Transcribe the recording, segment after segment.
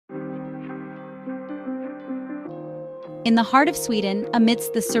In the heart of Sweden,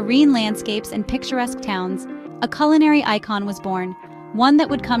 amidst the serene landscapes and picturesque towns, a culinary icon was born, one that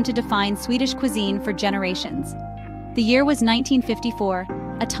would come to define Swedish cuisine for generations. The year was 1954,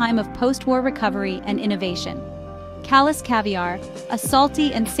 a time of post-war recovery and innovation. Kalles caviar, a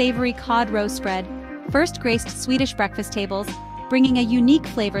salty and savory cod roe spread, first graced Swedish breakfast tables, bringing a unique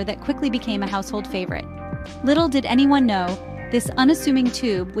flavor that quickly became a household favorite. Little did anyone know, this unassuming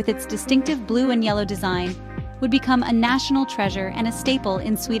tube with its distinctive blue and yellow design would become a national treasure and a staple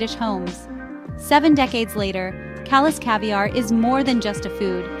in Swedish homes. 7 decades later, Kalles caviar is more than just a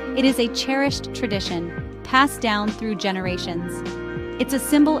food. It is a cherished tradition, passed down through generations. It's a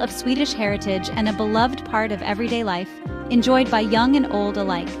symbol of Swedish heritage and a beloved part of everyday life, enjoyed by young and old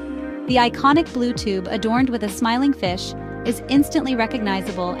alike. The iconic blue tube adorned with a smiling fish is instantly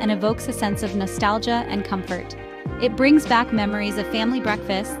recognizable and evokes a sense of nostalgia and comfort. It brings back memories of family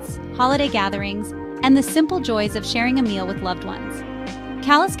breakfasts, holiday gatherings, and the simple joys of sharing a meal with loved ones.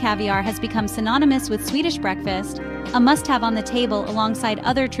 Kalles caviar has become synonymous with Swedish breakfast, a must-have on the table alongside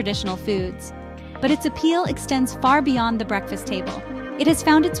other traditional foods. But its appeal extends far beyond the breakfast table. It has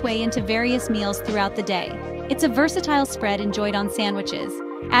found its way into various meals throughout the day. It's a versatile spread enjoyed on sandwiches,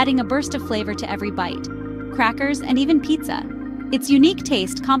 adding a burst of flavor to every bite. Crackers, and even pizza. Its unique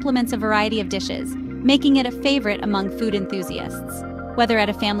taste complements a variety of dishes, making it a favorite among food enthusiasts. Whether at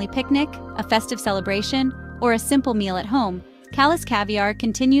a family picnic, a festive celebration, or a simple meal at home, Kalles caviar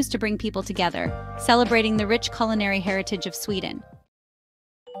continues to bring people together, celebrating the rich culinary heritage of Sweden.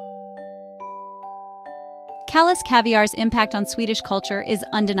 Kalles caviar's impact on Swedish culture is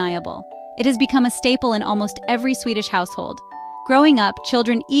undeniable. It has become a staple in almost every Swedish household. Growing up,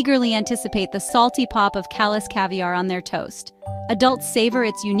 children eagerly anticipate the salty pop of Kalles caviar on their toast. Adults savor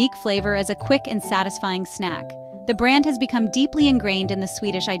its unique flavor as a quick and satisfying snack. The brand has become deeply ingrained in the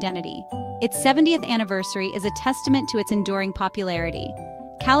Swedish identity. Its 70th anniversary is a testament to its enduring popularity.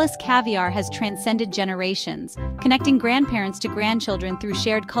 Kalles caviar has transcended generations, connecting grandparents to grandchildren through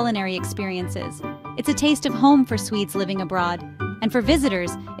shared culinary experiences. It's a taste of home for Swedes living abroad, and for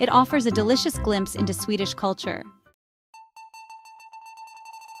visitors, it offers a delicious glimpse into Swedish culture.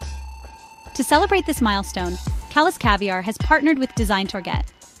 To celebrate this milestone, Kalles caviar has partnered with Designtorget.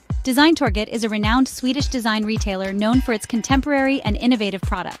 Designtorget is a renowned Swedish design retailer known for its contemporary and innovative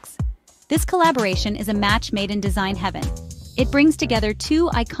products. This collaboration is a match made in design heaven. It brings together two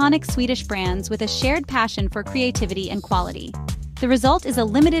iconic Swedish brands with a shared passion for creativity and quality. The result is a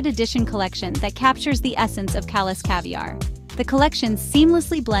limited edition collection that captures the essence of Kalles caviar. The collection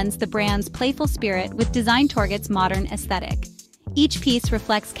seamlessly blends the brand's playful spirit with Designtorget's modern aesthetic. Each piece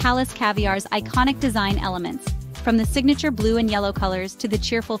reflects Kalles caviar's iconic design elements, from the signature blue and yellow colors to the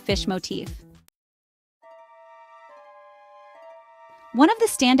cheerful fish motif. One of the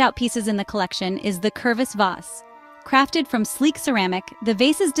standout pieces in the collection is the Curvus vase. Crafted from sleek ceramic, the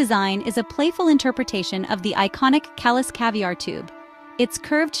vase's design is a playful interpretation of the iconic Kalles caviar tube. Its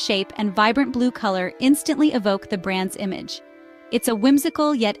curved shape and vibrant blue color instantly evoke the brand's image. It's a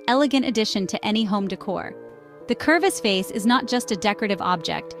whimsical yet elegant addition to any home decor. The Curvus vase is not just a decorative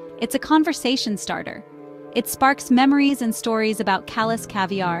object, it's a conversation starter. It sparks memories and stories about Kalles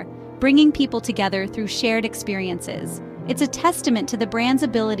caviar, bringing people together through shared experiences. It's a testament to the brand's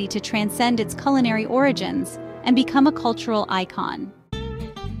ability to transcend its culinary origins and become a cultural icon.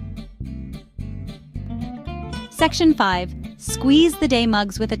 Section 5. Squeeze the Day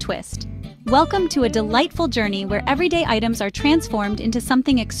Mugs with a Twist. Welcome to a delightful journey where everyday items are transformed into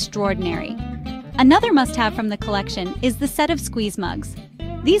something extraordinary. Another must-have from the collection is the set of squeeze mugs.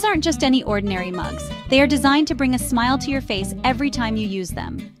 These aren't just any ordinary mugs. They are designed to bring a smile to your face every time you use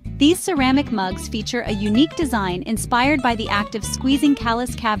them. These ceramic mugs feature a unique design inspired by the act of squeezing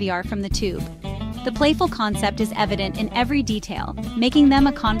Kalles caviar from the tube. The playful concept is evident in every detail, making them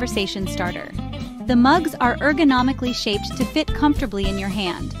a conversation starter. The mugs are ergonomically shaped to fit comfortably in your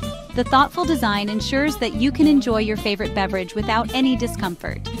hand. The thoughtful design ensures that you can enjoy your favorite beverage without any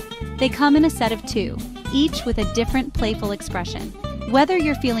discomfort. They come in a set of 2, each with a different playful expression. Whether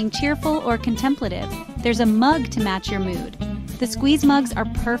you're feeling cheerful or contemplative, there's a mug to match your mood. The squeeze mugs are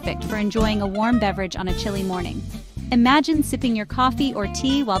perfect for enjoying a warm beverage on a chilly morning. Imagine sipping your coffee or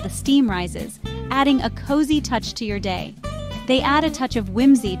tea while the steam rises, adding a cozy touch to your day. They add a touch of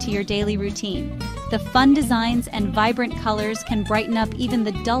whimsy to your daily routine. The fun designs and vibrant colors can brighten up even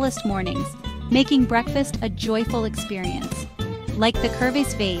the dullest mornings, making breakfast a joyful experience. Like the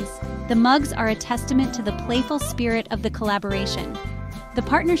Curvus vase, the mugs are a testament to the playful spirit of the collaboration. The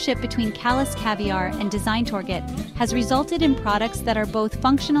partnership between Kalles caviar and Designtorget has resulted in products that are both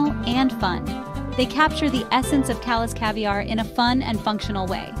functional and fun. They capture the essence of Kalles caviar in a fun and functional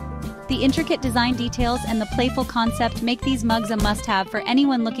way. The intricate design details and the playful concept make these mugs a must-have for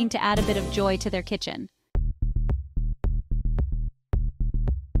anyone looking to add a bit of joy to their kitchen.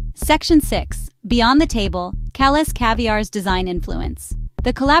 Section 6. Beyond the Table, Kalas Caviar's Design Influence.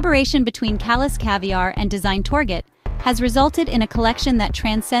 The collaboration between Kalas Caviar and Design Target has resulted in a collection that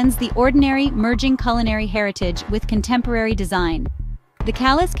transcends the ordinary, merging culinary heritage with contemporary design. The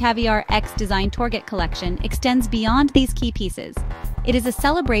Kalas Caviar X Design Target collection extends beyond these key pieces. It is a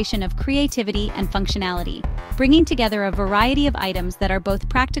celebration of creativity and functionality, bringing together a variety of items that are both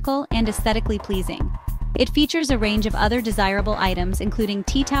practical and aesthetically pleasing. It features a range of other desirable items including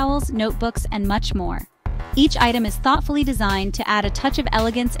tea towels, notebooks, and much more. Each item is thoughtfully designed to add a touch of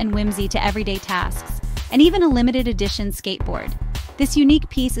elegance and whimsy to everyday tasks, and even a limited edition skateboard. This unique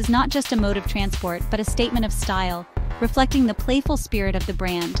piece is not just a mode of transport, but a statement of style, reflecting the playful spirit of the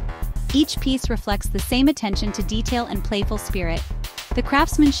brand. Each piece reflects the same attention to detail and playful spirit. The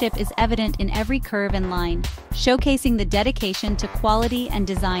craftsmanship is evident in every curve and line, showcasing the dedication to quality and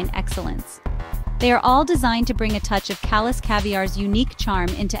design excellence. They are all designed to bring a touch of Kalas Caviar's unique charm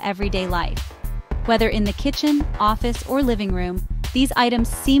into everyday life. Whether in the kitchen, office, or living room, these items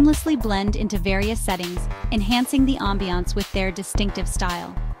seamlessly blend into various settings, enhancing the ambiance with their distinctive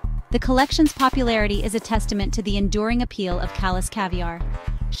style. The collection's popularity is a testament to the enduring appeal of Kalas Caviar.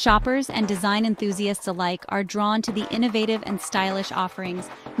 Shoppers and design enthusiasts alike are drawn to the innovative and stylish offerings,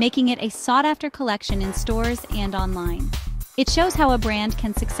 making it a sought-after collection in stores and online. It shows how a brand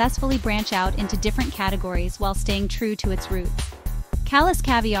can successfully branch out into different categories while staying true to its roots. Kalas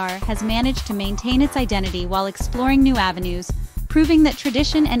Caviar has managed to maintain its identity while exploring new avenues, proving that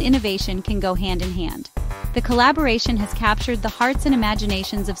tradition and innovation can go hand in hand. The collaboration has captured the hearts and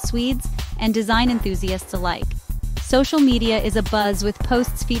imaginations of Swedes and design enthusiasts alike. Social media is abuzz with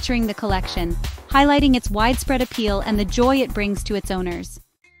posts featuring the collection, highlighting its widespread appeal and the joy it brings to its owners.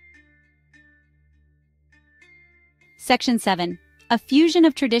 Section 7. A fusion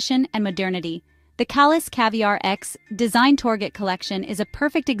of tradition and modernity. The Kalas Caviar X Design Target collection is a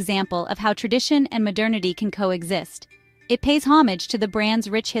perfect example of how tradition and modernity can coexist. It pays homage to the brand's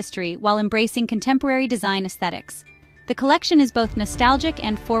rich history while embracing contemporary design aesthetics. The collection is both nostalgic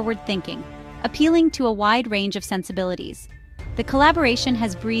and forward-thinking, appealing to a wide range of sensibilities. The collaboration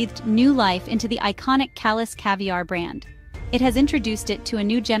has breathed new life into the iconic Kalas Caviar brand. It has introduced it to a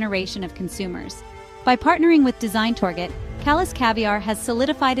new generation of consumers. By partnering with Design Target, Kalas Caviar has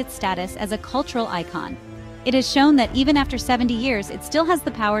solidified its status as a cultural icon. It has shown that even after 70 years, it still has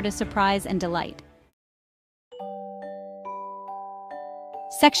the power to surprise and delight.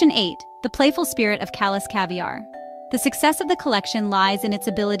 Section 8. The Playful Spirit of Kalas Caviar. The success of the collection lies in its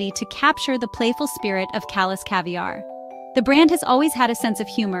ability to capture the playful spirit of Kalas Caviar. The brand has always had a sense of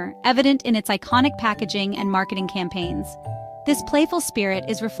humor, evident in its iconic packaging and marketing campaigns. This playful spirit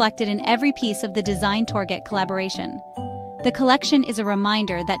is reflected in every piece of the Design Target collaboration. The collection is a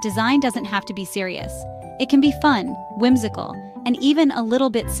reminder that design doesn't have to be serious. It can be fun, whimsical, and even a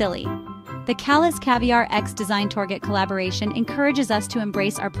little bit silly. The Kalas Caviar X Design Target collaboration encourages us to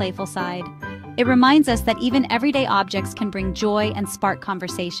embrace our playful side. It reminds us that even everyday objects can bring joy and spark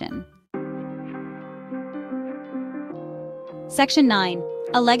conversation. Section 9.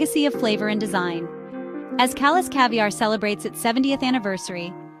 A Legacy of Flavor and Design. As Kalas Caviar celebrates its 70th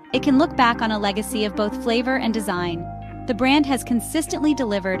anniversary, it can look back on a legacy of both flavor and design. The brand has consistently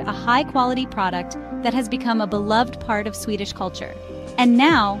delivered a high-quality product that has become a beloved part of Swedish culture. And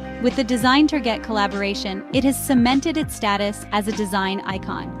now, with the Design Target collaboration, it has cemented its status as a design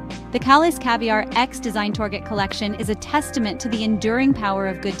icon. The Kalas Caviar X Design Target collection is a testament to the enduring power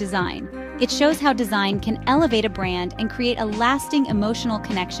of good design. It shows how design can elevate a brand and create a lasting emotional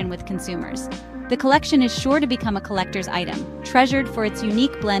connection with consumers. The collection is sure to become a collector's item, treasured for its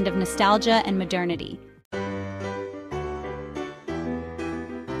unique blend of nostalgia and modernity.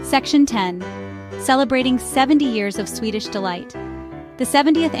 Section 10. Celebrating 70 years of Swedish delight. The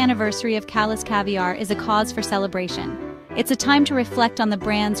 70th anniversary of Kalas Caviar is a cause for celebration. It's a time to reflect on the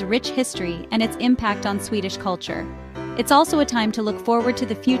brand's rich history and its impact on Swedish culture. It's also a time to look forward to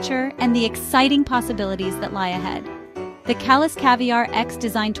the future and the exciting possibilities that lie ahead. The Kalas Caviar X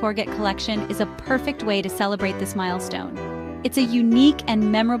Design Target collection is a perfect way to celebrate this milestone. It's a unique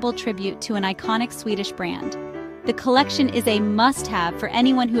and memorable tribute to an iconic Swedish brand. The collection is a must-have for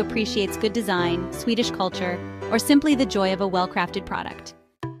anyone who appreciates good design, Swedish culture, or simply the joy of a well-crafted product.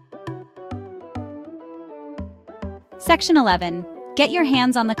 Section 11. Get your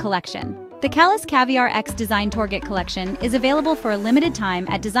hands on the collection. The Kalas Caviar X Design Target collection is available for a limited time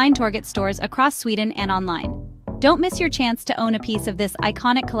at Design Target stores across Sweden and online. Don't miss your chance to own a piece of this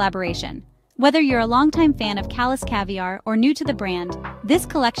iconic collaboration. Whether you're a longtime fan of Callus caviar or new to the brand, this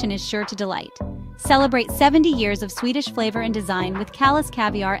collection is sure to delight. Celebrate 70 years of Swedish flavor and design with Callus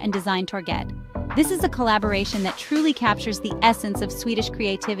caviar and Design Torget. This is a collaboration that truly captures the essence of Swedish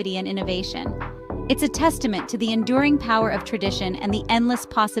creativity and innovation. It's a testament to the enduring power of tradition and the endless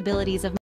possibilities of